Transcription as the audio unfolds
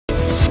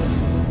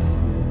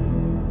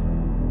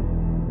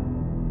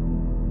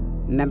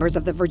Members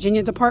of the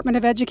Virginia Department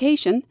of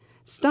Education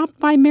stopped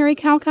by Mary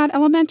Calcott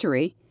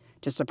Elementary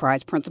to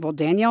surprise Principal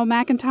Danielle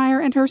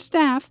McIntyre and her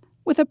staff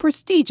with a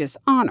prestigious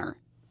honor.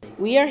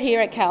 We are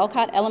here at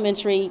Calcott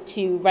Elementary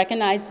to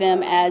recognize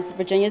them as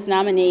Virginia's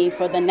nominee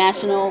for the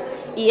National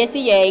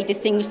ESEA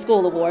Distinguished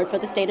School Award for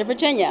the state of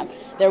Virginia.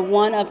 They're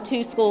one of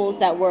 2 schools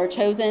that were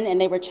chosen, and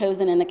they were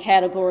chosen in the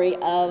category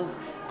of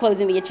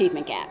closing the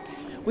achievement gap.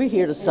 We're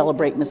here to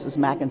celebrate Mrs.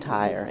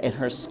 McIntyre and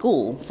her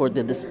school for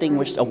the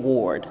distinguished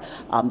award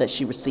that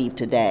she received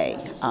today.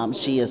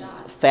 She is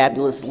a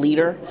fabulous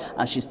leader.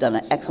 She's done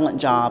an excellent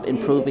job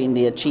improving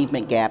the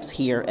achievement gaps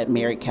here at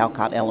Mary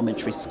Calcott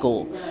Elementary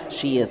School.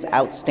 She is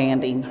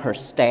outstanding, her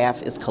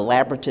staff is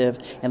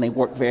collaborative, and they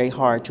work very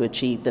hard to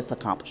achieve this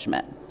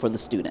accomplishment for the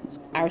students.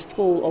 Our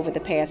school over the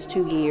past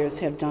 2 years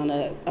have done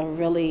a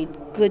really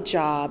good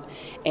job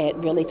at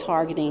really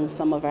targeting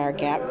some of our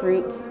gap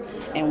groups,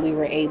 and we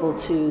were able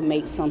to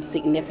make some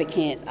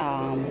significant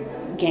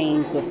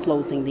gains with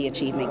closing the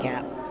achievement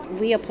gap.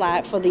 We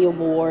applied for the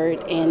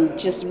award and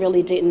just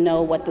really didn't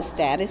know what the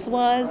status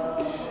was.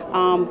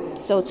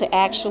 So to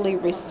actually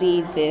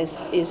receive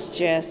this is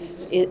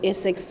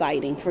it's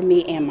exciting for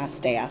me and my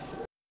staff.